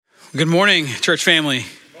Good morning, church family.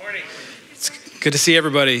 Good morning. It's good to see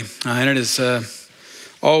everybody. And it is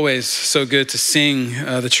always so good to sing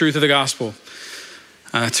the truth of the gospel,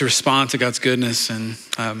 to respond to God's goodness and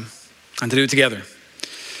to do it together.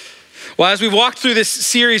 Well, as we've walked through this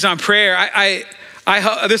series on prayer,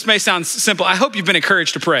 this may sound simple. I hope you've been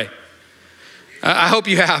encouraged to pray. I hope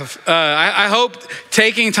you have. I hope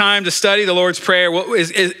taking time to study the Lord's Prayer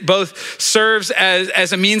is both serves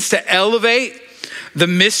as a means to elevate the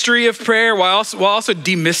mystery of prayer while also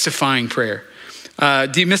demystifying prayer,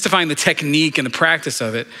 demystifying the technique and the practice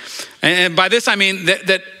of it. And by this, I mean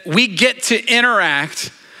that we get to interact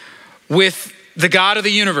with the God of the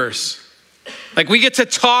universe. Like we get to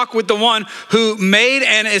talk with the one who made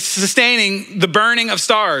and is sustaining the burning of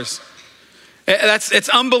stars. It's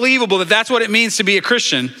unbelievable that that's what it means to be a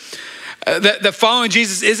Christian. That following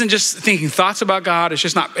Jesus isn't just thinking thoughts about God.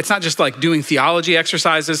 It's not just like doing theology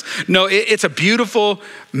exercises. No, it's a beautiful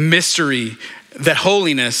mystery that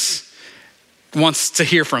holiness wants to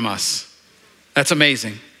hear from us. That's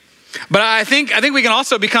amazing. But I think we can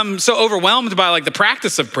also become so overwhelmed by like the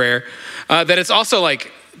practice of prayer that it's also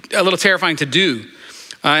like a little terrifying to do.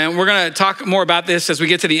 And we're going to talk more about this as we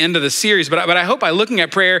get to the end of the series. But I hope by looking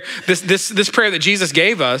at prayer, this prayer that Jesus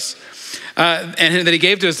gave us and that he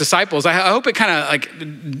gave to his disciples, I hope it kind of like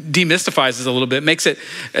demystifies it a little bit, makes it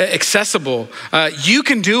accessible. You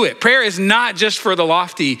can do it. Prayer is not just for the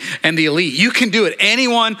lofty and the elite. You can do it.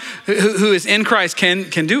 Anyone who is in Christ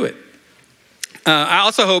can do it. I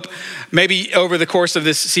also hope maybe over the course of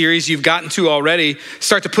this series you've gotten to already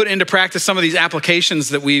start to put into practice some of these applications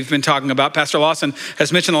that we've been talking about. Pastor Lawson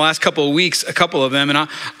has mentioned the last couple of weeks, a couple of them, and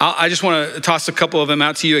I just want to toss a couple of them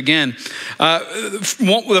out to you again.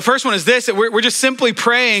 The first one is this, that we're just simply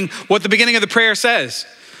praying what the beginning of the prayer says.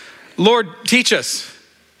 Lord, teach us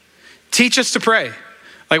to pray.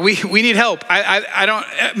 Like we need help. I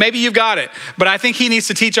don't, maybe you've got it, but I think he needs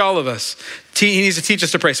to teach all of us. He needs to teach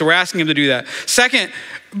us to pray. So we're asking him to do that. Second,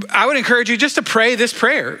 I would encourage you just to pray this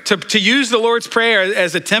prayer, to use the Lord's Prayer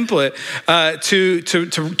as a template,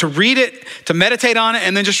 to read it, to meditate on it,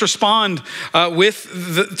 and then just respond to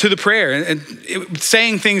the prayer and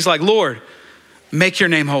saying things like, Lord, make your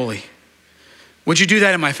name holy. Would you do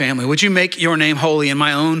that in my family? Would you make your name holy in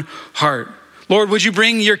my own heart? Lord, would you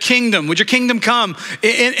bring your kingdom? Would your kingdom come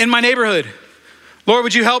in my neighborhood? Lord,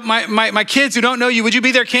 would you help my kids who don't know you? Would you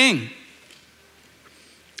be their king?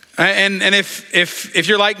 And if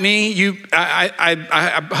you're like me,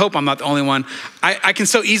 I hope I'm not the only one. I can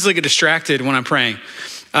so easily get distracted when I'm praying.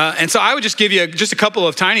 And so I would just give you just a couple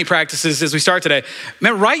of tiny practices as we start today.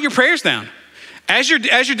 Man, write your prayers down. As you're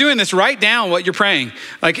doing this, write down what you're praying.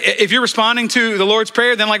 Like if you're responding to the Lord's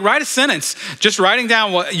Prayer, then like write a sentence, just writing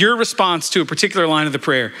down what your response to a particular line of the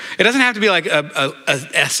prayer. It doesn't have to be like a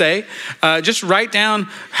essay. Just write down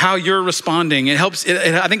how you're responding. It helps.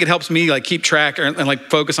 I think it helps me like keep track and like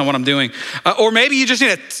focus on what I'm doing. Or maybe you just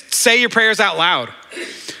need to say your prayers out loud.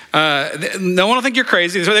 No one will think you're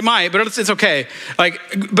crazy, so they might, but it's okay. Like,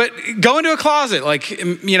 but go into a closet, like,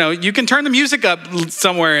 you know, you can turn the music up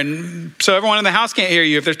somewhere and so everyone in the house can't hear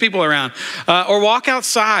you if there's people around, or walk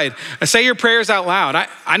outside and say your prayers out loud.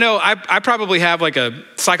 I know I probably have like a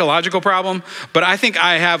psychological problem, but I think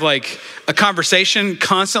I have like a conversation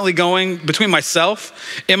constantly going between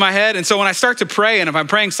myself in my head. And so when I start to pray and if I'm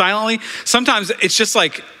praying silently, sometimes it's just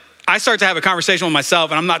like, I start to have a conversation with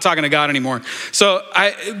myself and I'm not talking to God anymore. So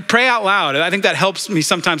I pray out loud. And I think that helps me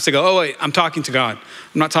sometimes to go, oh wait, I'm talking to God.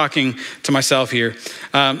 I'm not talking to myself here.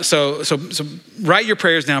 So write your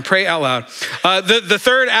prayers down, pray out loud. The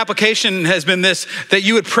third application has been this, that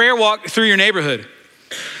you would prayer walk through your neighborhood.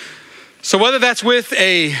 So whether that's with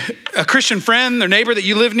a Christian friend or neighbor that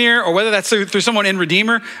you live near, or whether that's through someone in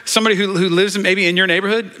Redeemer, somebody who lives maybe in your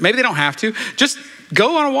neighborhood, maybe they don't have to, just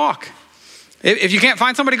go on a walk. If you can't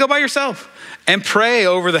find somebody, go by yourself and pray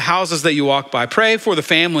over the houses that you walk by. Pray for the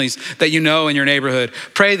families that you know in your neighborhood.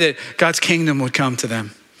 Pray that God's kingdom would come to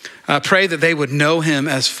them. Pray that they would know him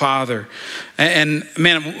as Father. And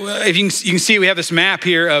man, if you can see, we have this map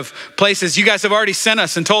here of places you guys have already sent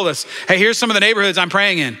us and told us, hey, here's some of the neighborhoods I'm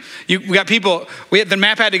praying in. We got people, the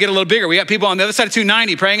map had to get a little bigger. We got people on the other side of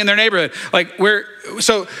 290 praying in their neighborhood. Like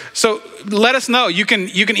so let us know. You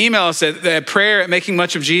can email us at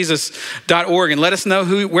prayer@makingmuchofjesus.org and let us know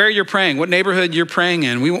where you're praying, what neighborhood you're praying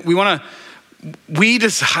in. We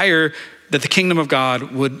desire that the kingdom of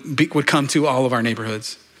God would come to all of our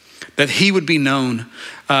neighborhoods, that he would be known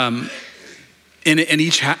in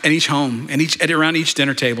each home, around each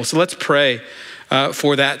dinner table. So let's pray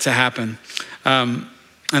for that to happen, and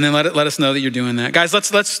then let us know that you're doing that, guys.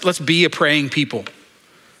 Let's be a praying people.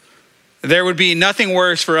 there would be nothing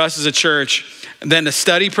worse for us as a church than to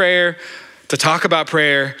study prayer, to talk about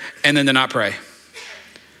prayer, and then to not pray.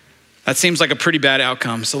 That seems like a pretty bad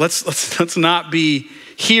outcome. So let's not be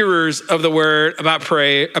hearers of the word about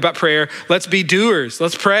prayer. Let's be doers.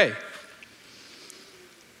 Let's pray.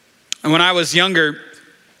 And when I was younger,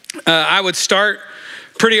 I would start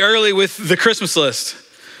pretty early with the Christmas list.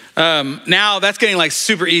 Now that's getting like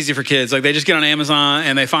super easy for kids. Like they just get on Amazon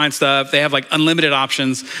and they find stuff. They have like unlimited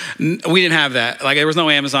options. We didn't have that. Like there was no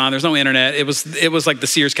Amazon, there's no internet. It was like the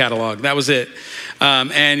Sears catalog. That was it.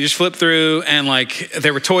 And you just flip through and like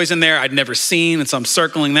there were toys in there I'd never seen. And so I'm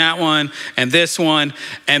circling that one and this one.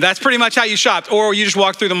 And that's pretty much how you shopped. Or you just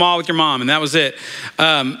walked through the mall with your mom and that was it.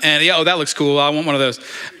 And yeah, oh, that looks cool. I want one of those.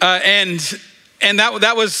 And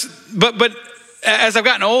that was, but as I've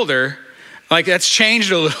gotten older, like that's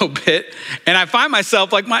changed a little bit. And I find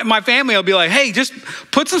myself like my family will be like, hey, just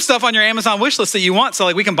put some stuff on your Amazon wish list that you want. So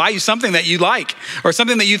like we can buy you something that you like or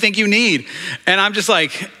something that you think you need. And I'm just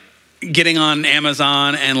like getting on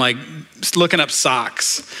Amazon and like looking up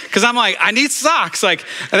socks. Cause I'm like, I need socks. Like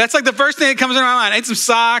that's like the first thing that comes into my mind. I need some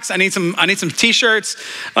socks. I need some t-shirts.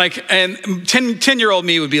 Like, and 10-year-old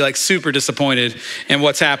me would be like super disappointed in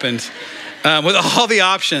what's happened with all the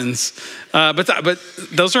options. But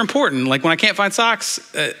those are important. Like when I can't find socks,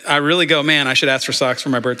 I really go, man, I should ask for socks for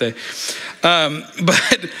my birthday.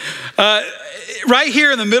 But right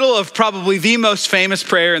here in the middle of probably the most famous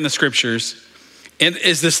prayer in the scriptures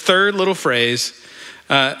is this third little phrase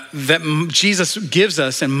that Jesus gives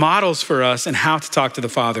us and models for us and how to talk to the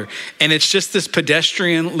Father. And it's just this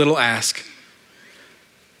pedestrian little ask.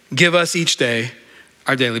 Give us each day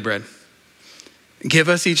our daily bread. Give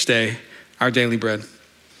us each day our daily bread.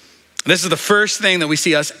 This is the first thing that we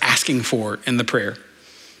see us asking for in the prayer.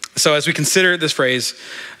 So as we consider this phrase,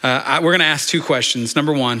 we're going to ask two questions.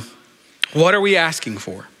 Number one, what are we asking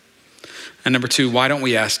for? And number two, why don't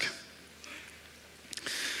we ask?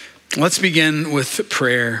 Let's begin with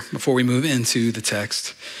prayer before we move into the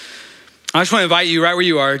text. I just want to invite you right where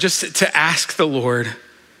you are just to ask the Lord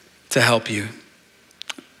to help you.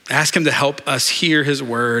 Ask him to help us hear his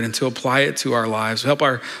word and to apply it to our lives. Help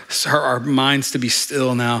our minds to be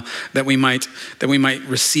still now that we might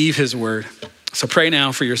receive his word. So pray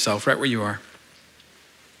now for yourself right where you are.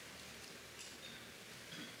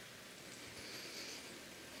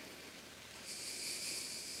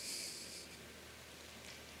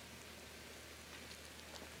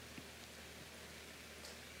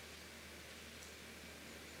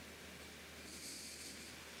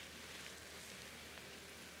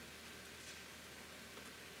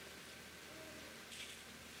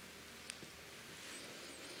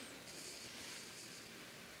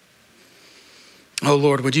 Oh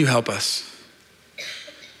Lord, would you help us?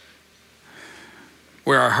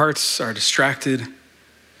 Where our hearts are distracted,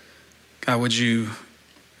 God, would you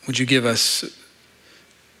give us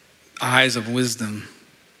eyes of wisdom,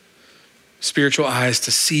 spiritual eyes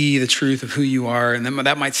to see the truth of who you are, and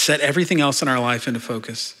that might set everything else in our life into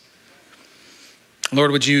focus.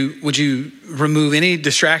 Lord, would you remove any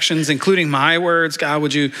distractions, including my words? God,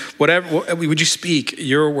 would you speak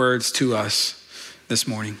your words to us this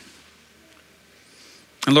morning?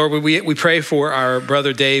 And Lord, we pray for our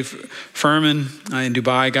brother Dave Furman in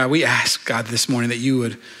Dubai. God, we ask, God, this morning that you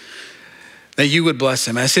would bless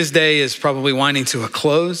him. As his day is probably winding to a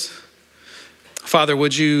close, Father,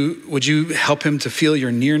 would you help him to feel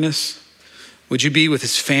your nearness? Would you be with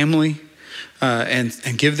his family and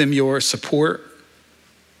give them your support?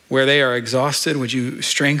 Where they are exhausted, would you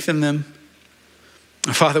strengthen them?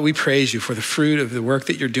 Father, we praise you for the fruit of the work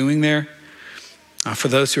that you're doing there, for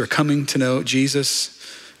those who are coming to know Jesus.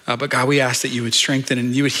 But God, we ask that you would strengthen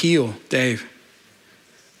and you would heal Dave.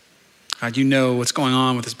 God, you know what's going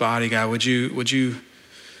on with his body. God, would you do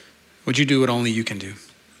what only you can do?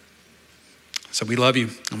 So we love you,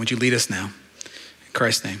 and would you lead us now? In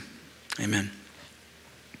Christ's name, amen.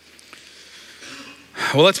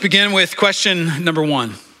 Well, let's begin with question number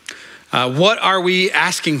one. What are we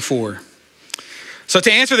asking for? So to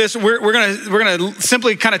answer this, we're gonna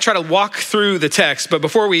simply kind of try to walk through the text. But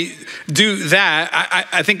before we do that,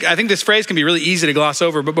 I think this phrase can be really easy to gloss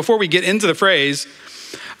over. But before we get into the phrase,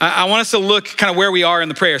 I want us to look kind of where we are in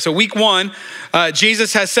the prayer. So week one,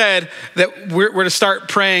 Jesus has said that we're to start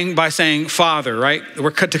praying by saying Father, right?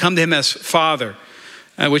 We're to come to him as Father,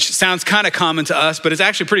 which sounds kind of common to us, but it's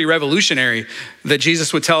actually pretty revolutionary that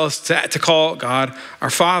Jesus would tell us to call God our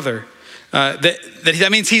Father. That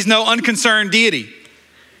means he's no unconcerned deity.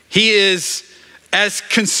 He is as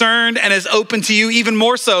concerned and as open to you, even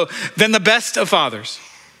more so than the best of fathers.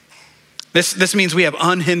 This means we have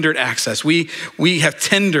unhindered access. We have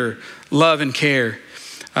tender love and care.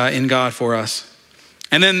 in God for us.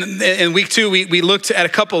 And then in week 2, we looked at a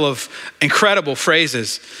couple of incredible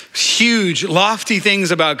phrases, huge, lofty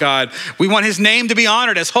things about God. We want his name to be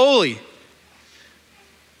honored as holy.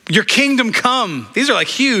 Your kingdom come. These are like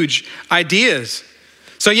huge ideas.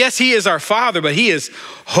 So yes, he is our Father, but he is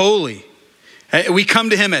holy. We come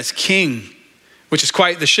to him as King, which is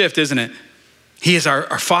quite the shift, isn't it? He is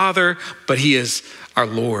our Father, but he is our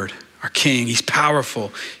Lord, our King. He's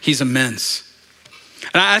powerful. He's immense.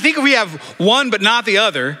 And I think if we have one but not the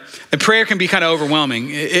other, then prayer can be kind of overwhelming.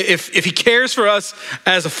 If he cares for us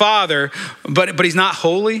as a father, but he's not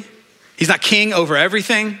holy, he's not king over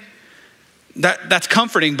everything, that's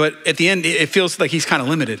comforting, but at the end, it feels like he's kind of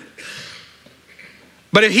limited.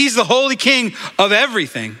 But if he's the holy king of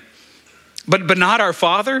everything, but not our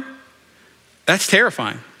father, that's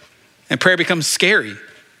terrifying. And prayer becomes scary.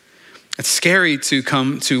 It's scary to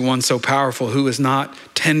come to one so powerful who is not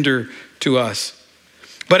tender to us.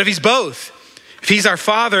 But if he's both, if he's our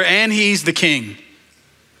Father and he's the King,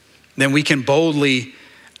 then we can boldly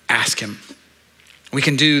ask him. We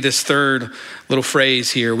can do this third little phrase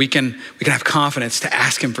here. We can have confidence to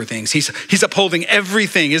ask him for things. He's upholding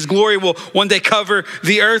everything. His glory will one day cover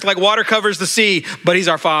the earth like water covers the sea, but he's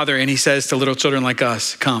our Father, and he says to little children like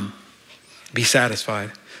us, come, be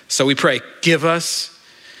satisfied. So we pray, give us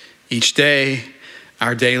each day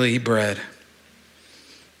our daily bread.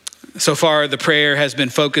 So far, the prayer has been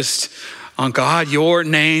focused on God, your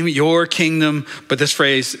name, your kingdom, but this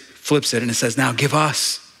phrase flips it and it says, now give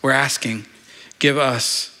us. We're asking, give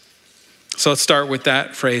us. So let's start with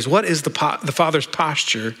that phrase. What is the Father's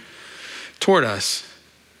posture toward us?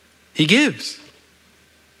 He gives.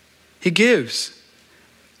 He gives.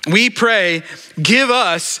 We pray, give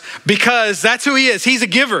us, because that's who he is. He's a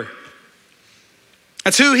giver.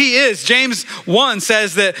 That's who he is. James 1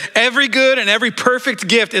 says that every good and every perfect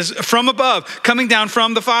gift is from above, coming down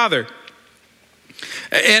from the Father.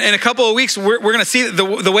 In a couple of weeks, we're going to see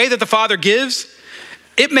the way that the Father gives.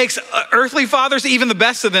 It makes earthly fathers, even the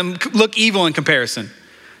best of them, look evil in comparison.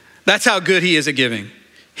 That's how good he is at giving.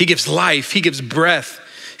 He gives life. He gives breath.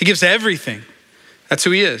 He gives everything. That's who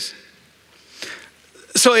he is.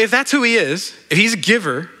 So if that's who he is, if he's a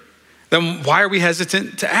giver, then why are we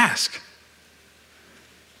hesitant to ask?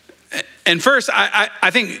 And first,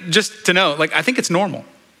 I think just to know, I think it's normal.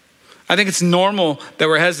 I think it's normal that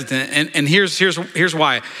we're hesitant. And here's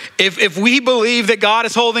why. If we believe that God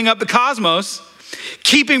is holding up the cosmos,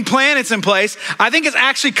 keeping planets in place, I think it's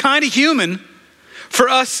actually kind of human for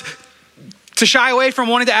us to shy away from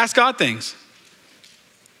wanting to ask God things.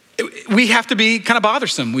 We have to be kind of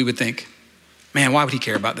bothersome, we would think. Man, why would he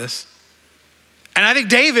care about this? And I think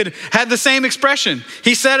David had the same expression.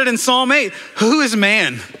 He said it in Psalm 8. Who is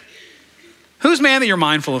man? Who's man that you're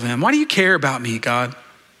mindful of him? Why do you care about me, God?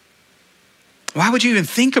 Why would you even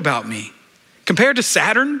think about me? Compared to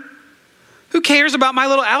Saturn, who cares about my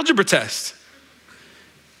little algebra test?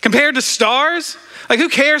 Compared to stars, who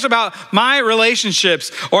cares about my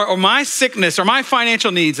relationships or my sickness or my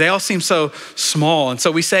financial needs? They all seem so small. And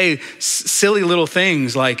so we say silly little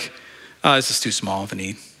things like, this is too small of a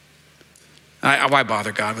need. Why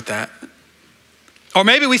bother God with that? Or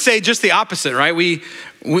maybe we say just the opposite, right? We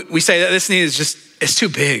say that this need is just, it's too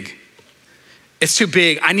big. It's too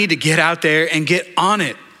big. I need to get out there and get on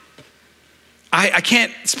it. I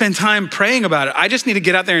can't spend time praying about it. I just need to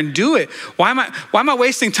get out there and do it. Why am I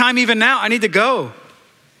wasting time even now? I need to go.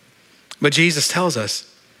 But Jesus tells us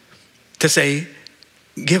to say,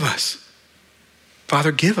 give us.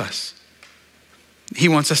 Father, give us. He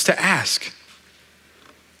wants us to ask.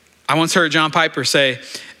 I once heard John Piper say,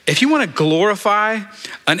 if you want to glorify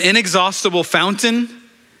an inexhaustible fountain,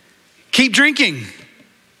 keep drinking.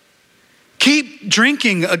 Keep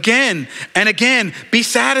drinking again and again. Be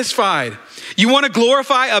satisfied. You want to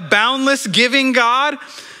glorify a boundless giving God?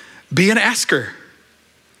 Be an asker.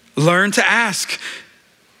 Learn to ask.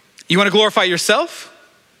 You want to glorify yourself?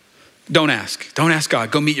 Don't ask. Don't ask God.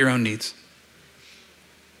 Go meet your own needs.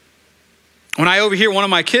 When I overhear one of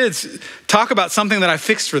my kids talk about something that I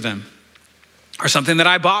fixed for them, or something that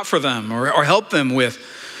I bought for them or helped them with,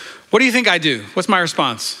 what do you think I do? What's my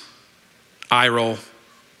response? Eye roll.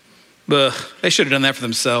 Ugh, they should have done that for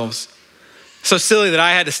themselves. So silly that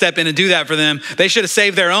I had to step in and do that for them. They should have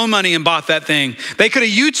saved their own money and bought that thing. They could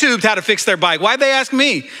have YouTubed how to fix their bike. Why'd they ask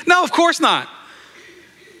me? No, of course not.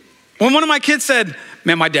 When one of my kids said,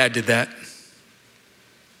 man, my dad did that.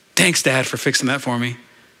 Thanks, Dad, for fixing that for me.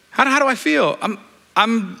 How do I feel?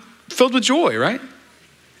 I'm filled with joy, right?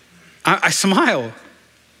 I smile.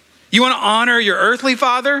 You want to honor your earthly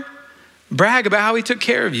father? Brag about how he took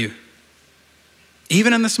care of you.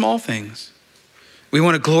 Even in the small things. We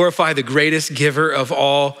want to glorify the greatest giver of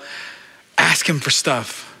all. Ask him for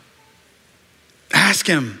stuff. Ask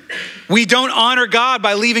him. We don't honor God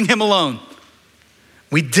by leaving him alone.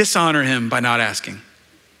 We dishonor him by not asking.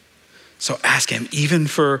 So ask him even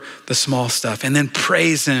for the small stuff, and then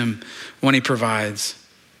praise him when he provides.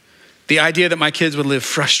 The idea that my kids would live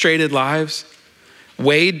frustrated lives,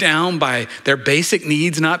 weighed down by their basic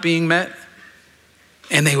needs not being met,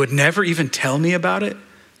 and they would never even tell me about it,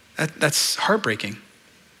 that's heartbreaking.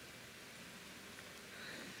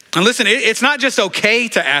 And listen, it's not just okay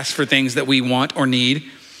to ask for things that we want or need.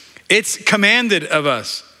 It's commanded of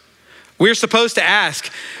us. We're supposed to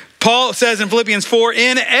ask. Paul says in Philippians 4,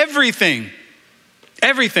 in everything,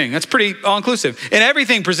 that's pretty all-inclusive. In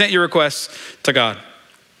everything, present your requests to God.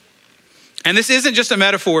 And this isn't just a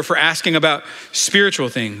metaphor for asking about spiritual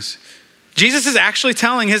things. Jesus is actually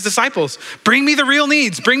telling his disciples, bring me the real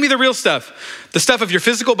needs, bring me the real stuff. The stuff of your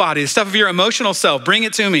physical body, the stuff of your emotional self, bring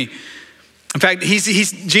it to me. In fact,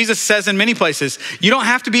 Jesus says in many places, you don't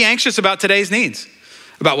have to be anxious about today's needs,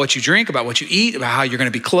 about what you drink, about what you eat, about how you're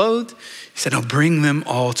going to be clothed. He said, no, bring them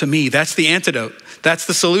all to me. That's the antidote. That's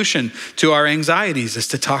the solution to our anxieties, is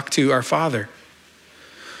to talk to our Father.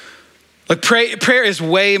 Look, prayer is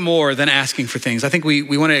way more than asking for things. I think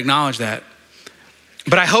we want to acknowledge that.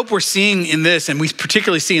 But I hope we're seeing in this, and we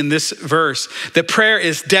particularly see in this verse, that prayer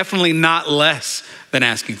is definitely not less than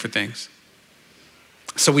asking for things.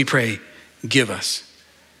 So we pray, give us.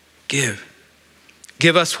 Give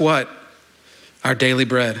us what? Our daily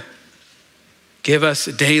bread. Give us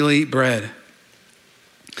daily bread.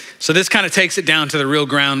 So this kind of takes it down to the real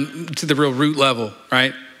ground, to the real root level,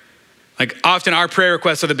 right? Like often our prayer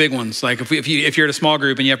requests are the big ones. Like if you're at a small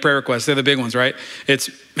group and you have prayer requests, they're the big ones, right? It's,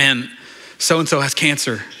 man, so-and-so has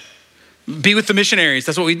cancer. Be with the missionaries.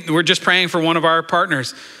 That's what we're just praying for one of our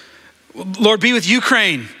partners. Lord, be with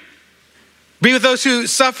Ukraine. Be with those who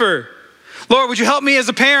suffer. Lord, would you help me as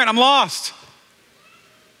a parent? I'm lost.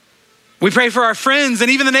 We pray for our friends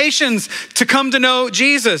and even the nations to come to know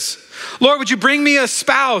Jesus. Lord, would you bring me a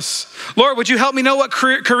spouse? Lord, would you help me know what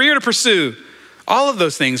career to pursue? All of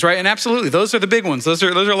those things, right? And absolutely, those are the big ones. Those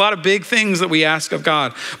are a lot of big things that we ask of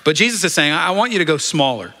God. But Jesus is saying, I want you to go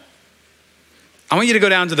smaller. I want you to go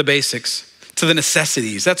down to the basics, to the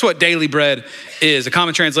necessities. That's what daily bread is. A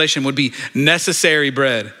common translation would be necessary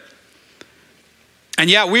bread. And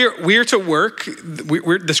yeah, we're to work.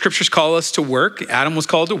 The scriptures call us to work. Adam was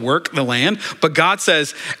called to work the land. But God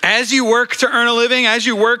says, as you work to earn a living, as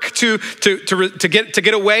you work to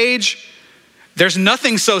get a wage, there's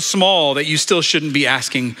nothing so small that you still shouldn't be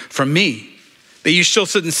asking from me, that you still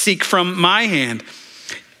shouldn't seek from my hand.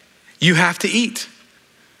 You have to eat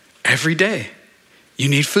every day. You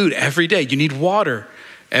need food every day. You need water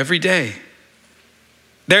every day.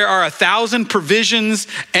 There are 1,000 provisions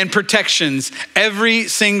and protections every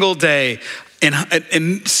single day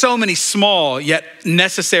in so many small yet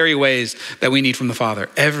necessary ways that we need from the Father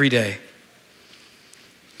every day.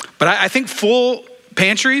 But I think full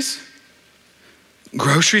pantries,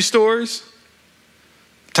 grocery stores,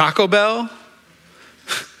 Taco Bell,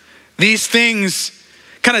 these things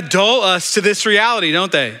kind of dull us to this reality,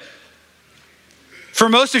 don't they? For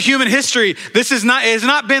most of human history, it has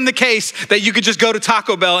not been the case that you could just go to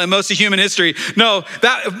Taco Bell in most of human history. No,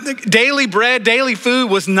 that daily bread, daily food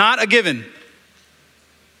was not a given.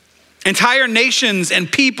 Entire nations and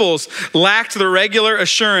peoples lacked the regular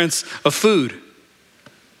assurance of food.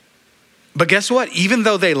 But guess what? Even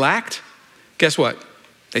though they lacked, guess what?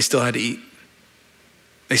 They still had to eat.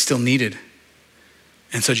 They still needed.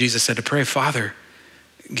 And so Jesus said to pray, Father,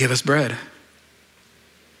 give us bread.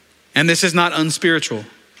 And this is not unspiritual.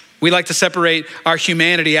 We like to separate our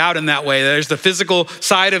humanity out in that way. There's the physical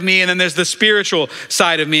side of me and then there's the spiritual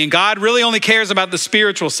side of me. And God really only cares about the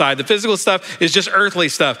spiritual side. The physical stuff is just earthly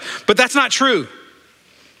stuff. But that's not true.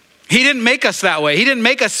 He didn't make us that way. He didn't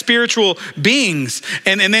make us spiritual beings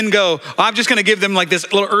and then go, I'm just gonna give them like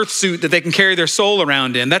this little earth suit that they can carry their soul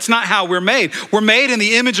around in. That's not how we're made. We're made in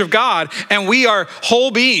the image of God and we are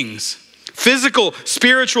whole beings. Physical,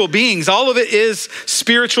 spiritual beings. All of it is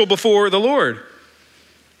spiritual before the Lord.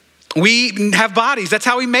 We have bodies. That's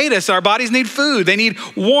how he made us. Our bodies need food. They need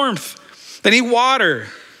warmth. They need water.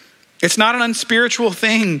 It's not an unspiritual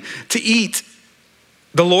thing to eat.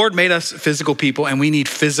 The Lord made us physical people and we need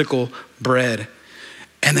physical bread.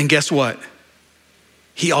 And then guess what?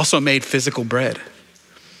 He also made physical bread.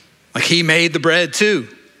 Like he made the bread too.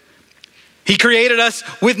 He created us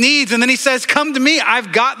with needs and then he says, come to me.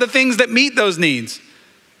 I've got the things that meet those needs.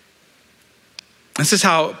 This is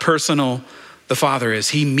how personal the Father is.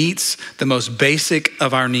 He meets the most basic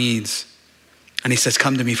of our needs and he says,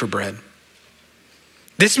 come to me for bread.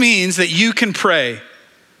 This means that you can pray,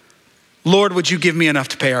 Lord, would you give me enough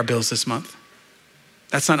to pay our bills this month?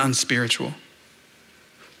 That's not unspiritual.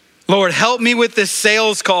 Lord, help me with this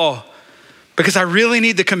sales call because I really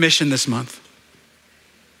need the commission this month.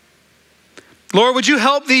 Lord, would you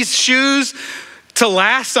help these shoes to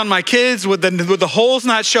last on my kids? Would the holes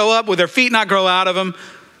not show up? Would their feet not grow out of them?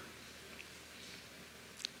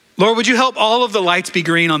 Lord, would you help all of the lights be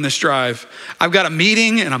green on this drive? I've got a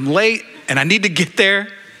meeting and I'm late and I need to get there.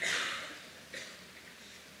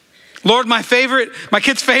 Lord, my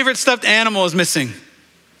kid's favorite stuffed animal is missing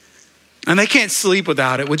and they can't sleep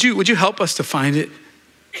without it. Would you help us to find it?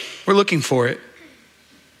 We're looking for it.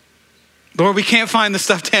 Lord, we can't find the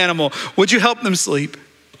stuffed animal. Would you help them sleep?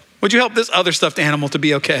 Would you help this other stuffed animal to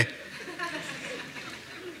be okay?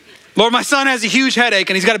 Lord, my son has a huge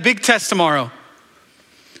headache and he's got a big test tomorrow.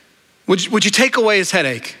 Would you take away his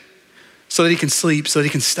headache so that he can sleep, so that he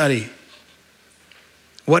can study?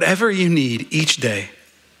 Whatever you need each day,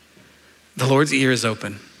 the Lord's ear is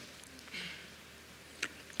open.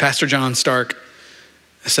 Pastor John Stark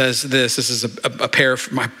says this is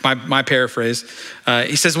my paraphrase.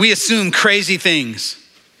 He says, we assume crazy things,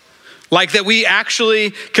 like that we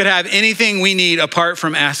actually could have anything we need apart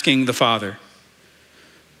from asking the Father.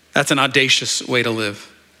 That's an audacious way to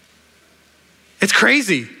live. It's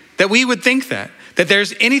crazy that we would think that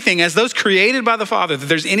there's anything, as those created by the Father, that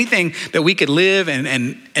there's anything that we could live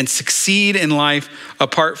and succeed in life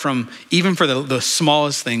apart from, even for the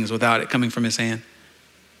smallest things, without it coming from his hand.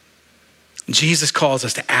 Jesus calls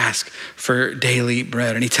us to ask for daily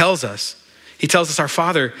bread. And he tells us our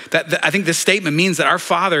Father, that I think this statement means that our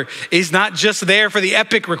Father is not just there for the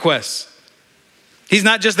epic requests. He's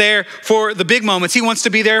not just there for the big moments. He wants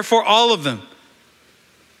to be there for all of them.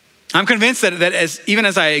 I'm convinced that even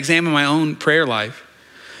as I examine my own prayer life,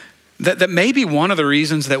 that maybe one of the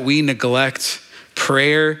reasons that we neglect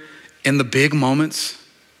prayer in the big moments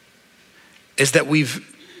is that we've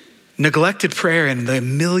neglected prayer in the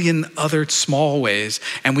million other small ways,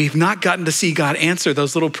 and we've not gotten to see God answer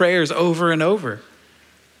those little prayers over and over.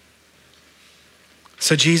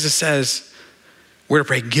 So Jesus says, we're to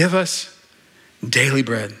pray, give us daily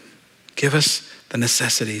bread. Give us the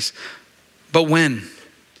necessities. But when?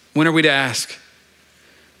 When are we to ask?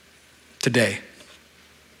 Today.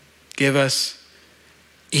 Give us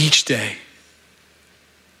each day.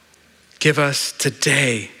 Give us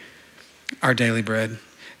today our daily bread.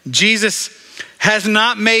 Jesus has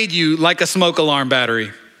not made you like a smoke alarm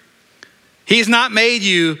battery. He's not made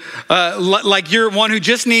you like you're one who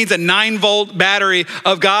just needs a 9-volt battery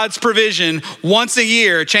of God's provision once a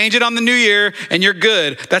year. Change it on the new year and you're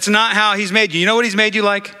good. That's not how he's made you. You know what he's made you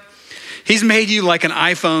like? He's made you like an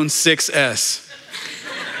iPhone 6S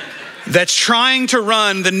that's trying to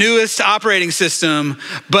run the newest operating system,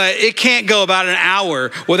 but it can't go about an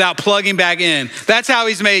hour without plugging back in. That's how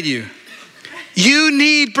he's made you. You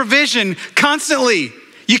need provision constantly.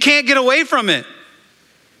 You can't get away from it.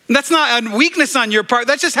 That's not a weakness on your part.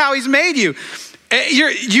 That's just how he's made you.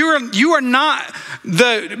 You are not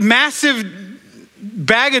the massive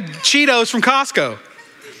bag of Cheetos from Costco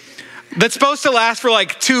that's supposed to last for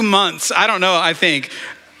like 2 months. I don't know, I think.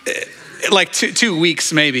 Like 2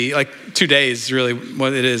 weeks maybe, like 2 days is really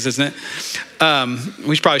what it is, isn't it?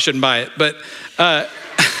 We probably shouldn't buy it, but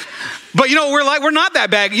you know, we're not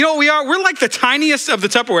that bad. You know what we are? We're like the tiniest of the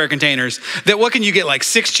Tupperware containers that what can you get, like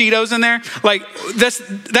 6 Cheetos in there? Like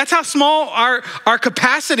that's how small our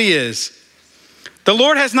capacity is. The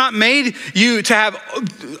Lord has not made you to have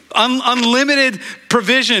unlimited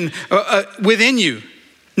provision within you.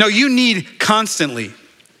 No, you need constantly.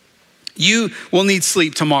 You will need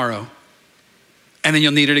sleep tomorrow, and then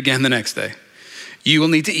you'll need it again the next day. You will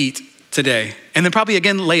need to eat today, and then probably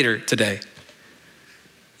again later today.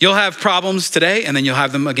 You'll have problems today, and then you'll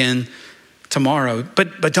have them again tomorrow.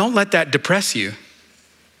 But don't let that depress you.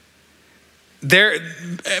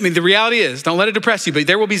 The reality is, don't let it depress you, but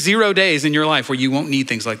there will be 0 days in your life where you won't need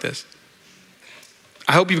things like this.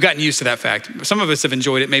 I hope you've gotten used to that fact. Some of us have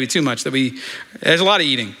enjoyed it maybe too much, there's a lot of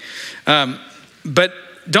eating. But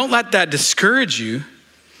don't let that discourage you,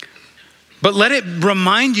 but let it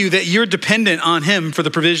remind you that you're dependent on him for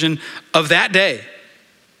the provision of that day.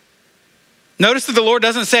 Notice that the Lord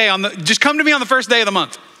doesn't say, just come to me on the first day of the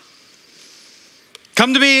month.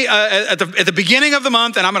 Come to me at the beginning of the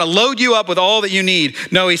month and I'm gonna load you up with all that you need.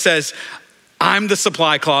 No, he says, I'm the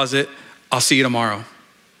supply closet. I'll see you tomorrow.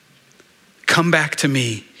 Come back to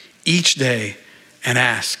me each day and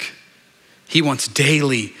ask. He wants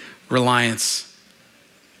daily reliance.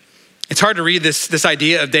 It's hard to read this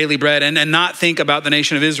idea of daily bread and not think about the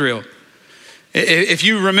nation of Israel. If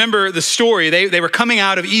you remember the story, they were coming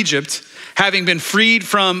out of Egypt, having been freed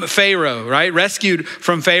from Pharaoh, right? Rescued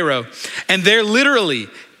from Pharaoh. And they're literally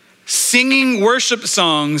singing worship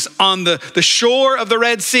songs on the shore of the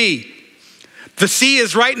Red Sea. The sea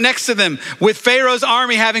is right next to them with Pharaoh's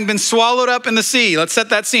army having been swallowed up in the sea. Let's set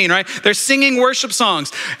that scene, right? They're singing worship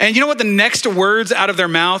songs. And you know what the next words out of their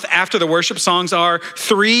mouth after the worship songs are?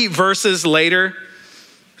 3 verses later.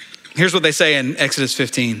 Here's what they say in Exodus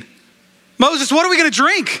 15. Moses, what are we going to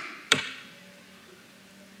drink?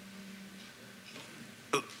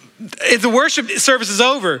 If the worship service is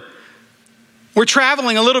over, we're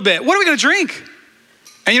traveling a little bit. What are we going to drink?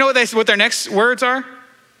 And you know what their next words are?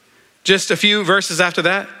 Just a few verses after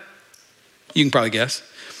that. You can probably guess.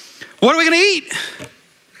 What are we going to eat?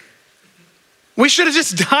 We should have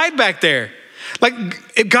just died back there. Like,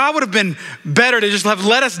 God would have been better to just have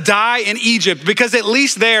let us die in Egypt, because at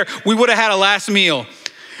least there we would have had a last meal.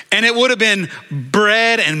 And it would have been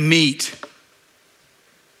bread and meat.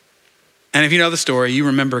 And if you know the story, you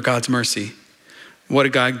remember God's mercy. What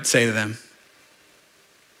did God say to them?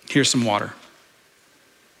 Here's some water.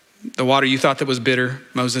 The water you thought that was bitter,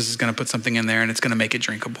 Moses is going to put something in there and it's going to make it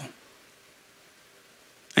drinkable.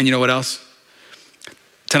 And you know what else?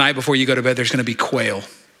 Tonight before you go to bed, there's going to be quail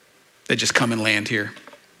that just come and land here.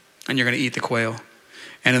 And you're going to eat the quail.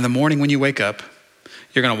 And in the morning when you wake up,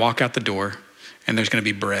 you're going to walk out the door and there's going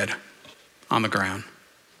to be bread on the ground.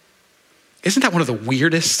 Isn't that one of the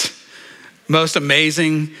weirdest, most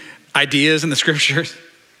amazing ideas in the scriptures?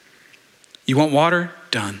 You want water?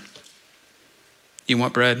 Done. You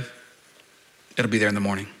want bread? It'll be there in the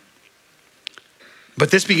morning. But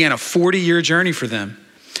this began a 40-year journey for them,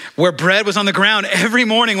 where bread was on the ground every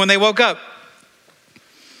morning when they woke up.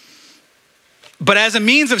 But as a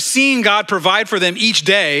means of seeing God provide for them each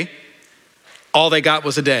day, all they got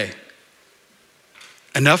was a day.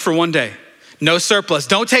 Enough for one day. No surplus.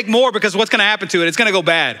 Don't take more, because what's going to happen to it? It's going to go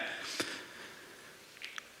bad.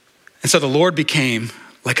 And so the Lord became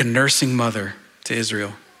like a nursing mother to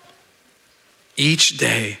Israel. Each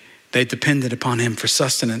day they depended upon him for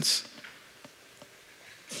sustenance.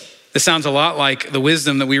 This sounds a lot like the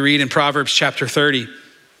wisdom that we read in Proverbs chapter 30,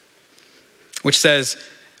 which says,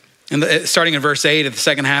 starting in verse 8, at the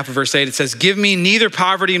second half of verse 8, it says, "Give me neither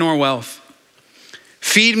poverty nor wealth.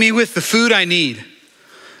 Feed me with the food I need.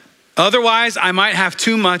 Otherwise, I might have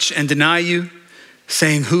too much and deny you,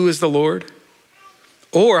 saying, 'Who is the Lord?'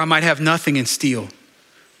 Or I might have nothing and steal,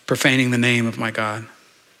 profaning the name of my God."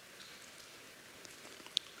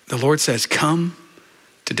 The Lord says, come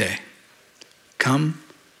today. Come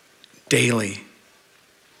daily.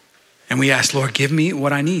 And we ask, Lord, give me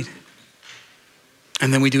what I need.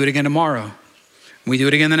 And then we do it again tomorrow. We do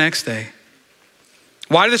it again the next day.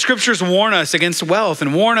 Why do the scriptures warn us against wealth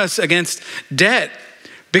and warn us against debt?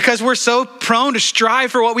 Because we're so prone to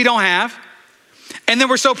strive for what we don't have. And then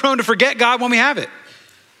we're so prone to forget God when we have it.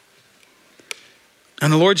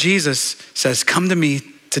 And the Lord Jesus says, come to me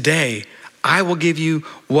today. I will give you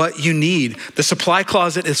what you need. The supply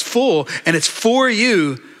closet is full and it's for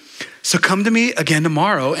you. So come to me again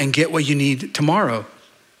tomorrow and get what you need tomorrow.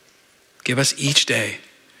 Give us each day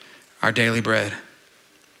our daily bread.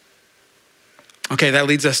 Okay, that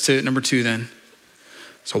leads us to number 2 then.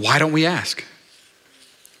 So why don't we ask?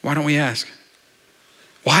 Why don't we ask?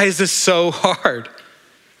 Why is this so hard?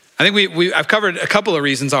 I think I've covered a couple of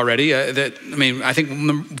reasons already. I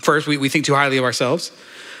think first, we think too highly of ourselves.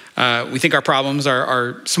 We think our problems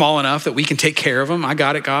are small enough that we can take care of them. I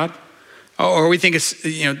got it, God. Or we think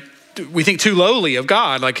we think too lowly of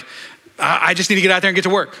God. Like, I just need to get out there and get to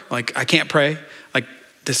work. Like, I can't pray. Like,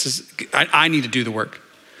 I need to do the work.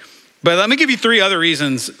 But let me give you 3 other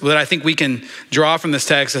reasons that I think we can draw from this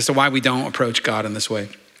text as to why we don't approach God in this way.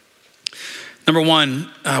 Number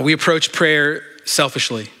 1, we approach prayer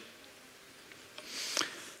selfishly.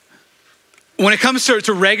 When it comes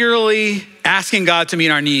to regularly asking God to meet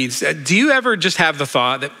our needs, do you ever just have the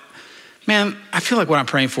thought that, man, I feel like what I'm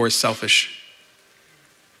praying for is selfish?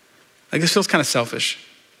 Like, this feels kind of selfish.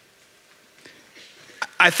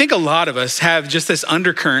 I think a lot of us have just this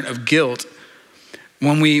undercurrent of guilt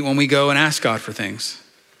when we go and ask God for things.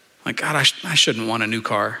 Like, God, I shouldn't want a new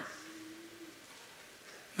car.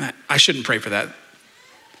 I shouldn't pray for that.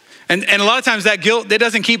 And a lot of times that guilt, that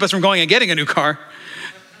doesn't keep us from going and getting a new car.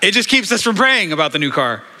 It just keeps us from praying about the new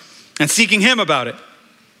car and seeking him about it.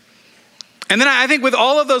 And then I think with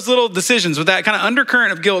all of those little decisions, with that kind of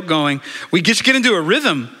undercurrent of guilt going, we just get into a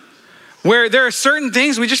rhythm where there are certain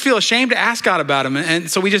things we just feel ashamed to ask God about them, and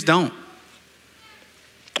so we just don't.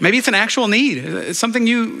 Maybe it's an actual need. It's something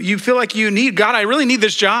you feel like you need. God, I really need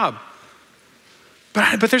this job.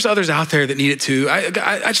 But there's others out there that need it too.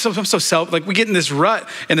 I'm so we get in this rut,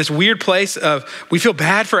 in this weird place of we feel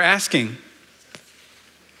bad for asking.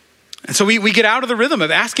 And so we get out of the rhythm of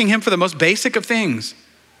asking him for the most basic of things.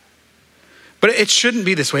 But it shouldn't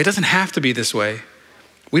be this way. It doesn't have to be this way.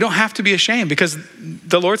 We don't have to be ashamed because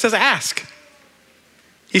the Lord says, ask.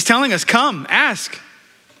 He's telling us, come, ask.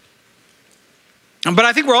 But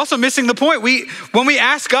I think we're also missing the point. When we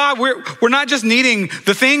ask God, we're not just needing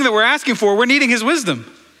the thing that we're asking for, we're needing his wisdom.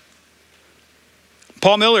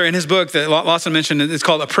 Paul Miller, in his book that Lawson mentioned, it's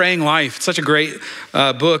called A Praying Life. It's such a great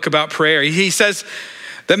book about prayer. He says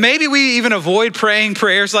that maybe we even avoid praying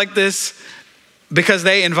prayers like this because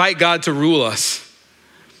they invite God to rule us.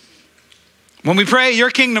 When we pray,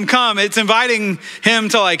 your kingdom come, it's inviting him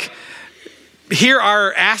to hear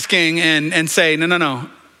our asking and say, no,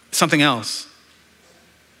 something else.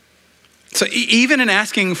 So even in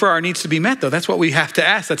asking for our needs to be met, though, that's what we have to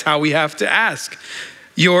ask. That's how we have to ask.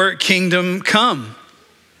 Your kingdom come.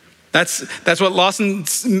 That's what Lawson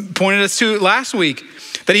pointed us to last week.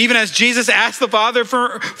 That even as Jesus asked the Father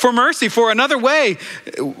for mercy, for another way,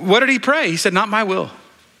 what did he pray? He said, not my will,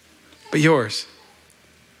 but yours.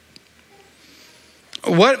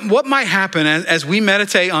 What might happen as we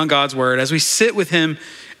meditate on God's word, as we sit with him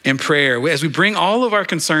in prayer, as we bring all of our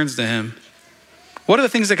concerns to him? What are the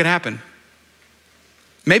things that could happen?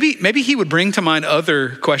 Maybe he would bring to mind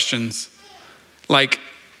other questions like,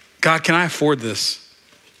 God, can I afford this?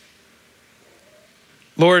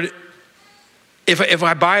 Lord, if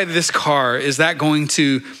I buy this car, is that going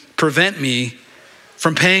to prevent me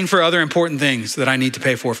from paying for other important things that I need to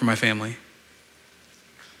pay for my family?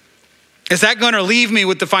 Is that going to leave me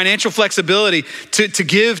with the financial flexibility to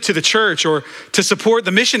give to the church or to support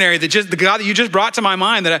the missionary the God that you just brought to my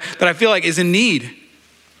mind that I feel like is in need?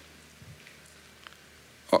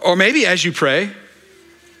 Or maybe as you pray,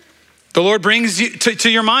 the Lord brings you to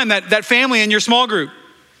your mind that family in your small group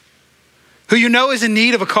who you know is in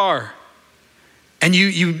need of a car. And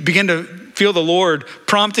you begin to feel the Lord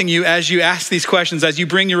prompting you as you ask these questions, as you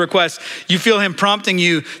bring your requests. You feel him prompting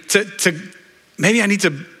you to maybe I need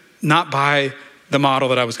to not buy the model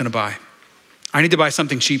that I was going to buy. I need to buy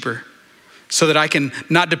something cheaper so that I can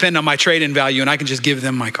not depend on my trade-in value and I can just give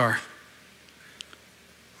them my car.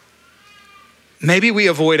 Maybe we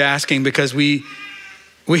avoid asking because we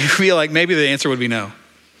feel like maybe the answer would be no.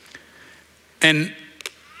 And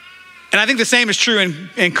I think the same is true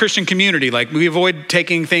in Christian community. Like we avoid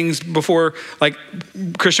taking things before like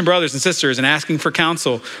Christian brothers and sisters and asking for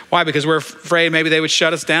counsel. Why? Because we're afraid maybe they would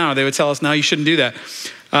shut us down or they would tell us, no, you shouldn't do that.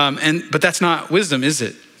 But that's not wisdom, is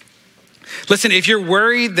it? Listen, if you're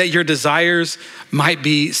worried that your desires might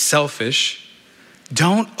be selfish,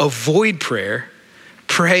 don't avoid prayer.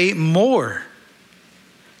 Pray more.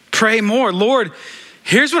 Pray more. Lord,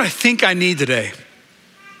 here's what I think I need today.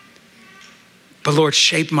 But Lord,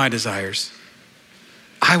 shape my desires.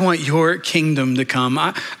 I want your kingdom to come.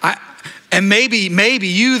 And maybe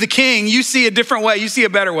you, the king, you see a different way. You see a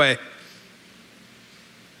better way.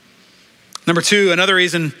 Number two, another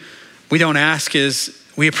reason we don't ask is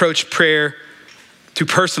we approach prayer too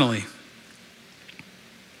personally.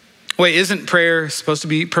 Wait, isn't prayer supposed to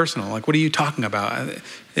be personal? Like, what are you talking about?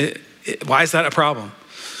 Why is that a problem?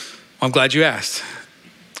 Well, I'm glad you asked.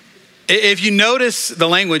 If you notice the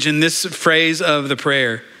language in this phrase of the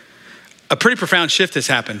prayer, a pretty profound shift has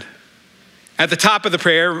happened. At the top of the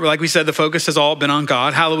prayer, like we said, the focus has all been on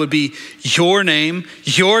God. Hallowed be your name,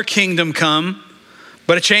 your kingdom come.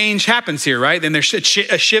 But a change happens here, right? Then there's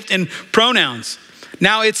a shift in pronouns.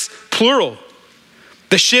 Now it's plural.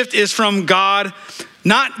 The shift is from God,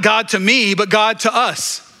 not God to me, but God to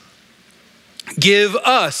us. Give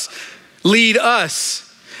us, lead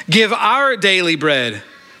us, give our daily bread.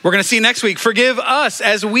 We're going to see next week, forgive us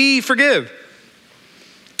as we forgive.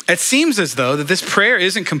 It seems as though that this prayer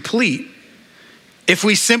isn't complete if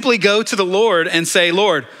we simply go to the Lord and say,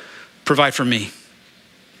 Lord, provide for me.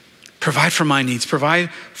 Provide for my needs. Provide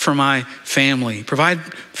for my family. Provide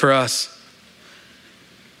for us.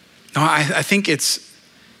 No, I think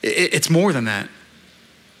it's more than that.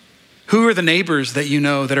 Who are the neighbors that you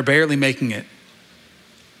know that are barely making it?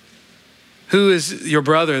 Who is your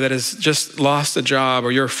brother that has just lost a job,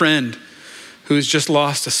 or your friend who's just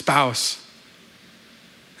lost a spouse?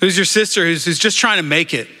 Who's your sister who's just trying to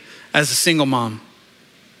make it as a single mom?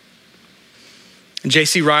 And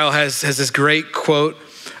J.C. Ryle has this great quote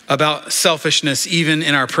about selfishness even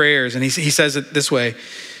in our prayers. And he says it this way.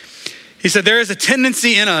 He said, there is a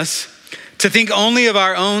tendency in us to think only of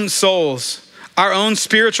our own souls, our own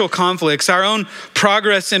spiritual conflicts, our own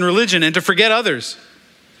progress in religion, and to forget others.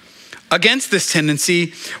 Against this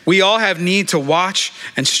tendency, we all have need to watch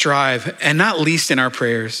and strive, and not least in our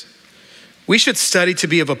prayers. We should study to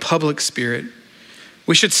be of a public spirit.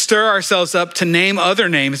 We should stir ourselves up to name other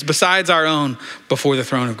names besides our own before the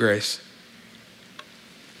throne of grace.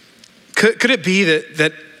 Could it be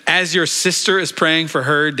that as your sister is praying for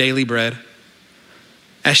her daily bread,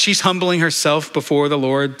 as she's humbling herself before the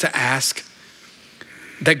Lord to ask,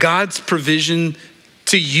 that God's provision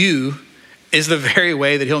to you is the very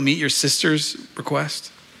way that he'll meet your sister's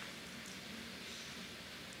request?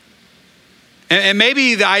 And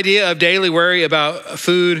maybe the idea of daily worry about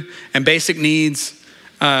food and basic needs,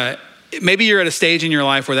 maybe you're at a stage in your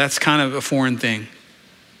life where that's kind of a foreign thing.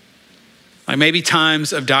 Like maybe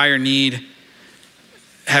times of dire need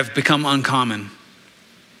have become uncommon.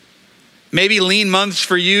 Maybe lean months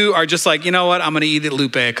for you are just like, you know what, I'm gonna eat at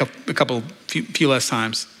Lupe a few less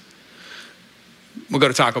times. We'll go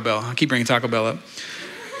to Taco Bell. I'll keep bringing Taco Bell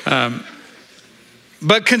up.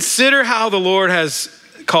 But consider how the Lord has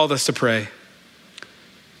called us to pray.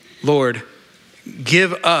 Lord,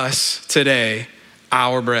 give us today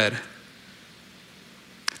our bread.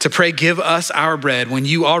 To pray, give us our bread when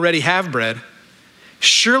you already have bread,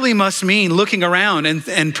 surely must mean looking around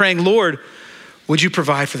and praying, Lord, would you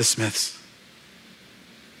provide for the Smiths?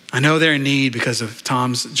 I know they're in need because of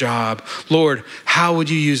Tom's job. Lord, how would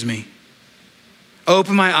you use me?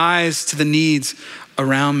 Open my eyes to the needs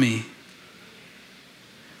around me.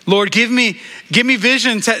 Lord, give me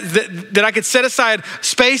vision that I could set aside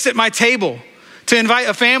space at my table to invite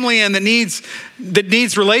a family in that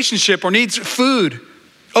needs relationship or needs food.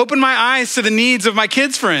 Open my eyes to the needs of my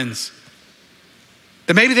kids' friends.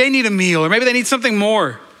 That maybe they need a meal or maybe they need something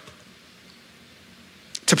more.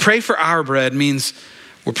 To pray for our bread means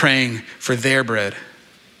we're praying for their bread.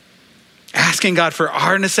 Asking God for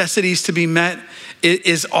our necessities to be met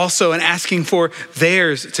is also an asking for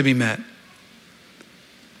theirs to be met.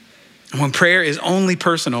 And when prayer is only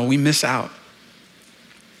personal, we miss out.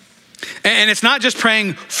 And it's not just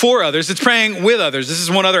praying for others, it's praying with others. This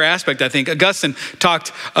is one other aspect, I think. Augustine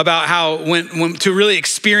talked about how when to really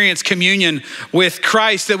experience communion with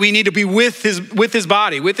Christ, that we need to be with his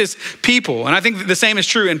body, with his people. And I think the same is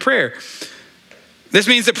true in prayer. This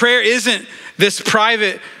means that prayer isn't this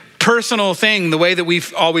private, personal thing the way that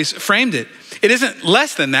we've always framed it. It isn't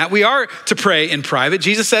less than that. We are to pray in private.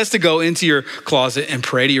 Jesus says to go into your closet and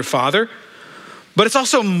pray to your Father. But it's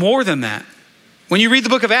also more than that. When you read the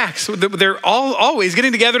book of Acts, they're always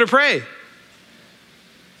getting together to pray.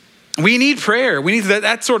 We need prayer. We need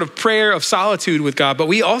that sort of prayer of solitude with God, but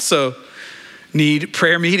we also need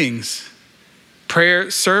prayer meetings,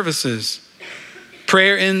 prayer services,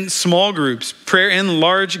 prayer in small groups, prayer in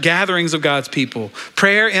large gatherings of God's people,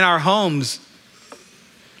 prayer in our homes.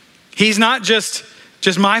 He's not just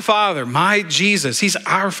my Father, my Jesus. He's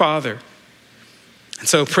our Father. And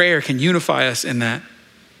so prayer can unify us in that.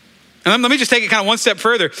 And let me just take it kind of one step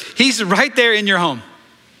further. He's right there in your home.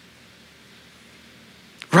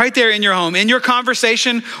 Right there in your home, in your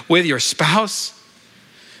conversation with your spouse,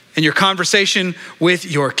 in your conversation with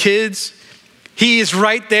your kids. He is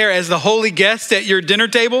right there as the holy guest at your dinner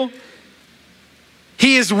table.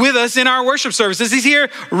 He is with us in our worship services. He's here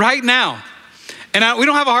right now. And we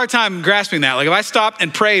don't have a hard time grasping that. Like if I stopped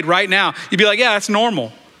and prayed right now, you'd be like, yeah, that's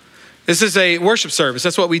normal. This is a worship service.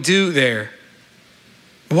 That's what we do there.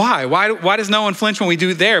 Why? Why does no one flinch when we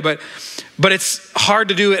do it there? But it's hard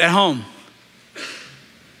to do it at home.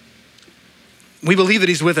 We believe that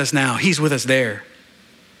he's with us now. He's with us there.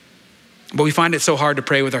 But we find it so hard to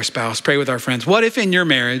pray with our spouse, pray with our friends. What if in your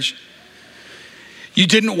marriage, you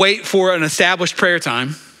didn't wait for an established prayer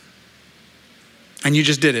time and you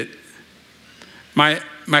just did it?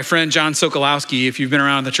 My friend John Sokolowski, if you've been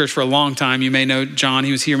around the church for a long time, you may know John.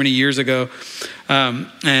 He was here many years ago,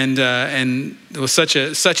 and it was such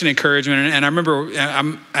an encouragement. And I remember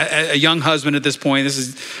I'm a young husband at this point. This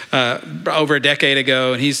is over a decade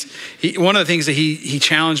ago, and he one of the things that he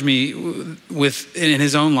challenged me with in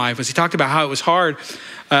his own life was he talked about how it was hard.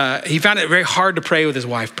 He found it very hard to pray with his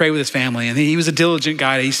wife, pray with his family, and he was a diligent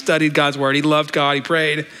guy. He studied God's word. He loved God. He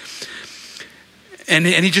prayed, and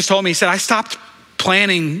he just told me, he said, I stopped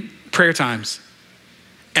planning prayer times.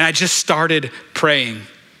 And I just started praying.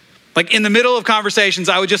 Like in the middle of conversations,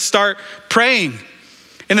 I would just start praying.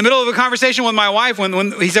 In the middle of a conversation with my wife,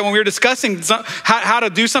 when he said, when we were discussing how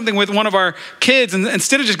to do something with one of our kids, and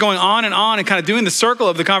instead of just going on and kind of doing the circle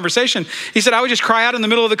of the conversation, he said, I would just cry out in the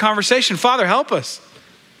middle of the conversation, Father, help us.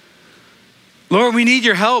 Lord, we need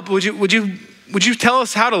your help. Would you tell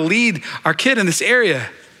us how to lead our kid in this area?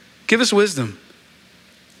 Give us wisdom.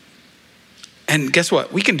 And guess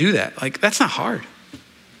what? We can do that. Like, that's not hard.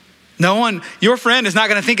 Your friend is not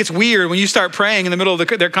going to think it's weird when you start praying in the middle of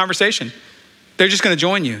their conversation. They're just going to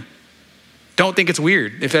join you. Don't think it's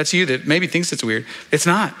weird. If that's you that maybe thinks it's weird, it's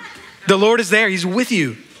not. The Lord is there. He's with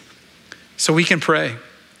you. So we can pray.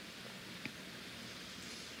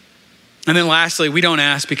 And then lastly, we don't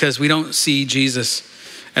ask because we don't see Jesus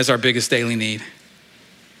as our biggest daily need.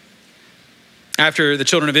 After the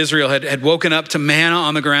children of Israel had woken up to manna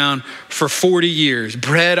on the ground for 40 years,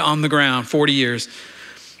 bread on the ground, 40 years.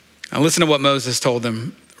 Now listen to what Moses told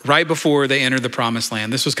them right before they entered the promised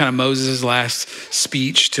land. This was kind of Moses' last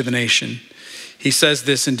speech to the nation. He says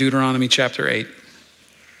this in Deuteronomy chapter 8.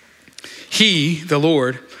 He, the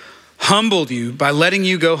Lord, humbled you by letting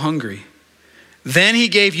you go hungry. Then he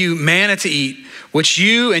gave you manna to eat, which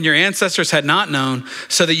you and your ancestors had not known,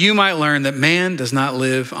 so that you might learn that man does not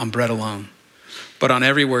live on bread alone, but on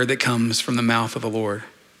every word that comes from the mouth of the Lord.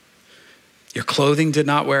 Your clothing did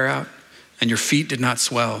not wear out, and your feet did not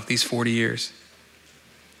swell these 40 years.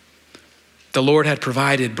 The Lord had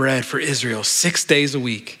provided bread for Israel 6 days a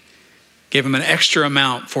week, gave them an extra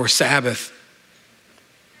amount for Sabbath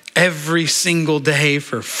every single day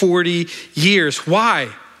for 40 years. Why?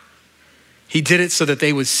 He did it so that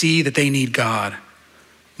they would see that they need God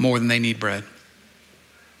more than they need bread.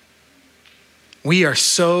 We are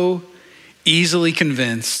so easily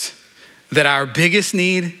convinced that our biggest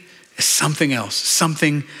need is something else,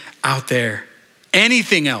 something out there,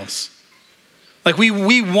 anything else. Like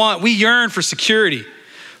we yearn for security,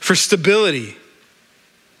 for stability.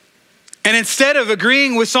 And instead of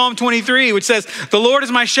agreeing with Psalm 23, which says, the Lord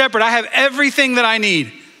is my shepherd, I have everything that I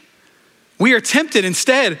need. We are tempted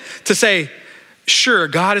instead to say, sure,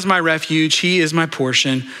 God is my refuge, he is my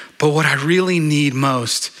portion, but what I really need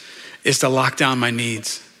most is to lock down my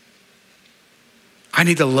needs. I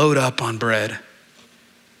need to load up on bread.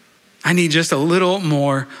 I need just a little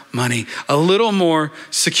more money, a little more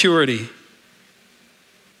security.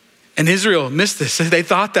 And Israel missed this. They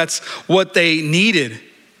thought that's what they needed.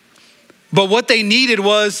 But what they needed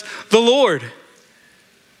was the Lord.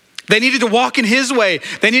 They needed to walk in his way.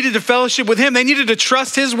 They needed to fellowship with him. They needed to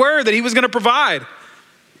trust his word that he was going to provide.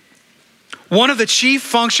 One of the chief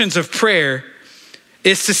functions of prayer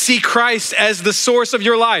is to see Christ as the source of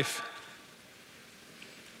your life.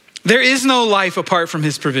 There is no life apart from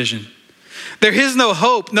his provision. There is no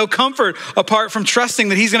hope, no comfort apart from trusting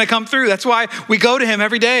that he's going to come through. That's why we go to him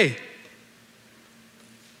every day.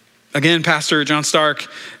 Again, Pastor John Stark,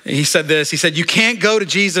 he said this. He said, you can't go to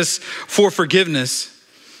Jesus for forgiveness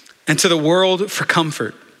and to the world for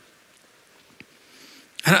comfort.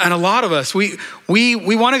 And a lot of us, we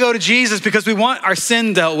want to go to Jesus because we want our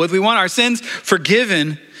sin dealt with. We want our sins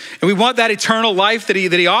forgiven. And we want that eternal life that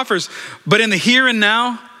he offers. But in the here and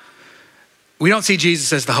now, we don't see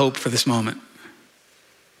Jesus as the hope for this moment.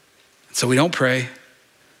 So we don't pray.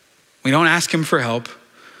 We don't ask him for help.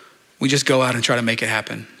 We just go out and try to make it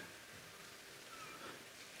happen.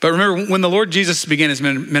 But remember, when the Lord Jesus began his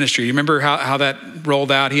ministry, you remember how that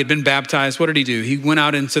rolled out? He had been baptized. What did he do? He went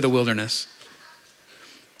out into the wilderness.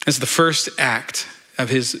 As the first act of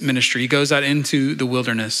his ministry, he goes out into the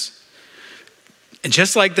wilderness. And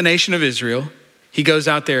just like the nation of Israel, he goes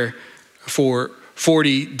out there for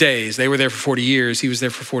 40 days. They were there for 40 years. He was there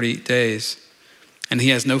for 40 days. And he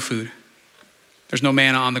has no food. There's no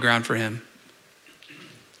manna on the ground for him.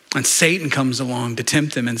 And Satan comes along to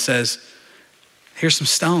tempt him and says, here's some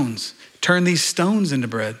stones. Turn these stones into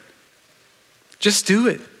bread. Just do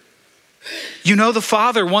it. You know the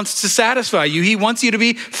Father wants to satisfy you. He wants you to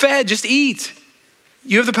be fed. Just eat.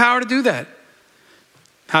 You have the power to do that.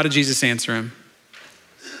 How did Jesus answer him?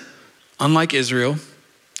 Unlike Israel,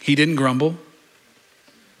 he didn't grumble.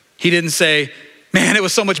 He didn't say, man, it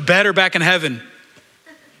was so much better back in heaven.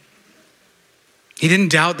 He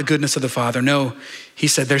didn't doubt the goodness of the Father. No, he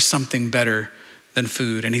said there's something better than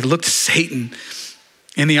food. And he looked Satan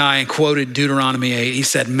in the eye and quoted Deuteronomy 8. He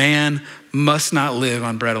said, man must not live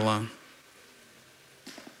on bread alone.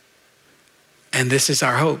 And this is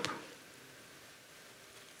our hope.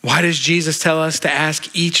 Why does Jesus tell us to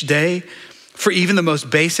ask each day for even the most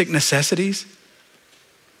basic necessities?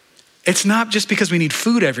 It's not just because we need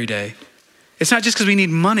food every day. It's not just because we need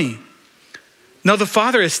money. No, the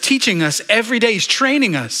Father is teaching us every day. He's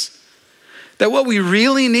training us that what we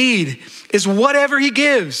really need is whatever he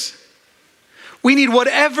gives. We need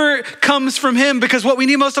whatever comes from him because what we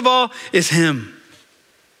need most of all is him.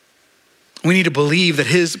 We need to believe that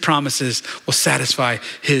his promises will satisfy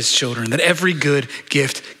his children, that every good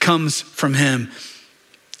gift comes from him.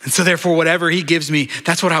 And so therefore, whatever he gives me,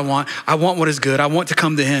 that's what I want. I want what is good. I want to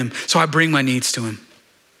come to him. So I bring my needs to him.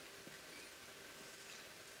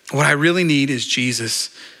 What I really need is Jesus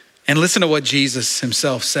And listen to what Jesus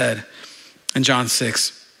himself said in John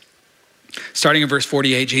 6. Starting in verse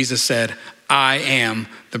 48, Jesus said, I am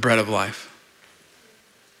the bread of life.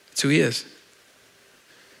 That's who he is.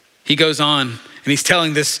 He goes on and he's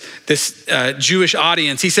telling this Jewish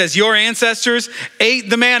audience, he says, your ancestors ate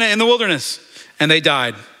the manna in the wilderness and they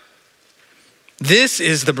died. This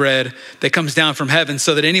is the bread that comes down from heaven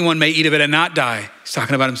so that anyone may eat of it and not die. He's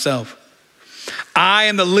talking about himself. I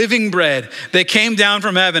am the living bread that came down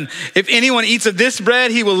from heaven. If anyone eats of this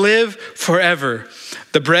bread, he will live forever.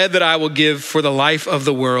 The bread that I will give for the life of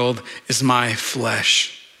the world is my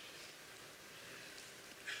flesh.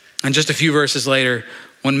 And just a few verses later,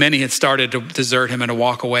 when many had started to desert him and to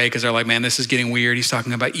walk away because they're like, man, this is getting weird. He's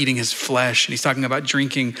talking about eating his flesh and he's talking about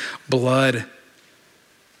drinking blood.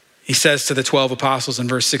 He says to the 12 apostles in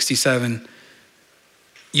verse 67,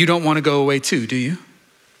 you don't want to go away too, do you?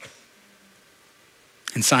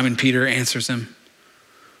 And Simon Peter answers him,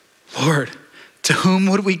 Lord, to whom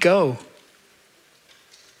would we go?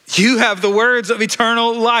 You have the words of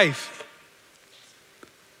eternal life.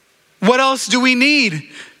 What else do we need?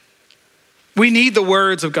 We need the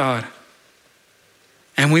words of God.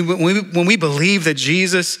 And when we believe that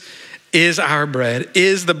Jesus is our bread,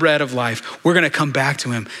 is the bread of life, we're going to come back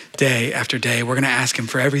to him day after day. We're going to ask him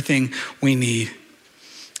for everything we need.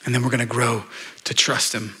 And then we're going to grow to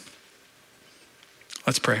trust him.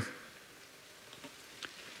 Let's pray.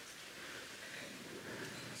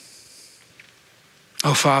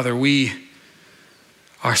 Oh, Father, we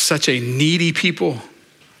are such a needy people.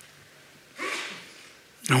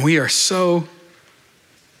 And we are so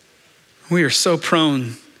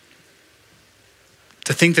prone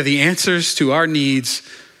to think that the answers to our needs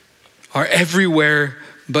are everywhere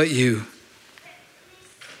but you.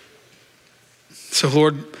 So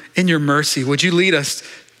Lord, in your mercy, would you lead us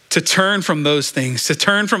to turn from those things, to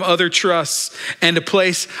turn from other trusts and to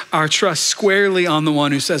place our trust squarely on the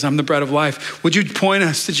one who says, I'm the bread of life. Would you point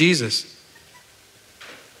us to Jesus?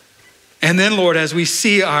 And then Lord, as we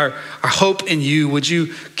see our hope in you, would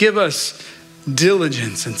you give us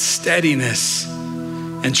diligence and steadiness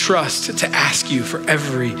and trust to ask you for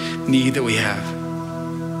every need that we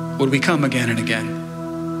have? Would we come again and again?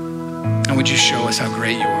 And would you show us how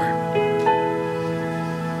great you are?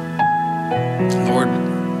 Lord,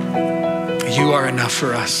 you are enough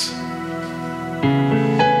for us.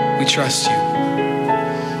 We trust you.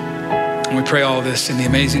 And we pray all this in the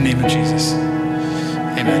amazing name of Jesus.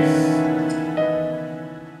 Amen.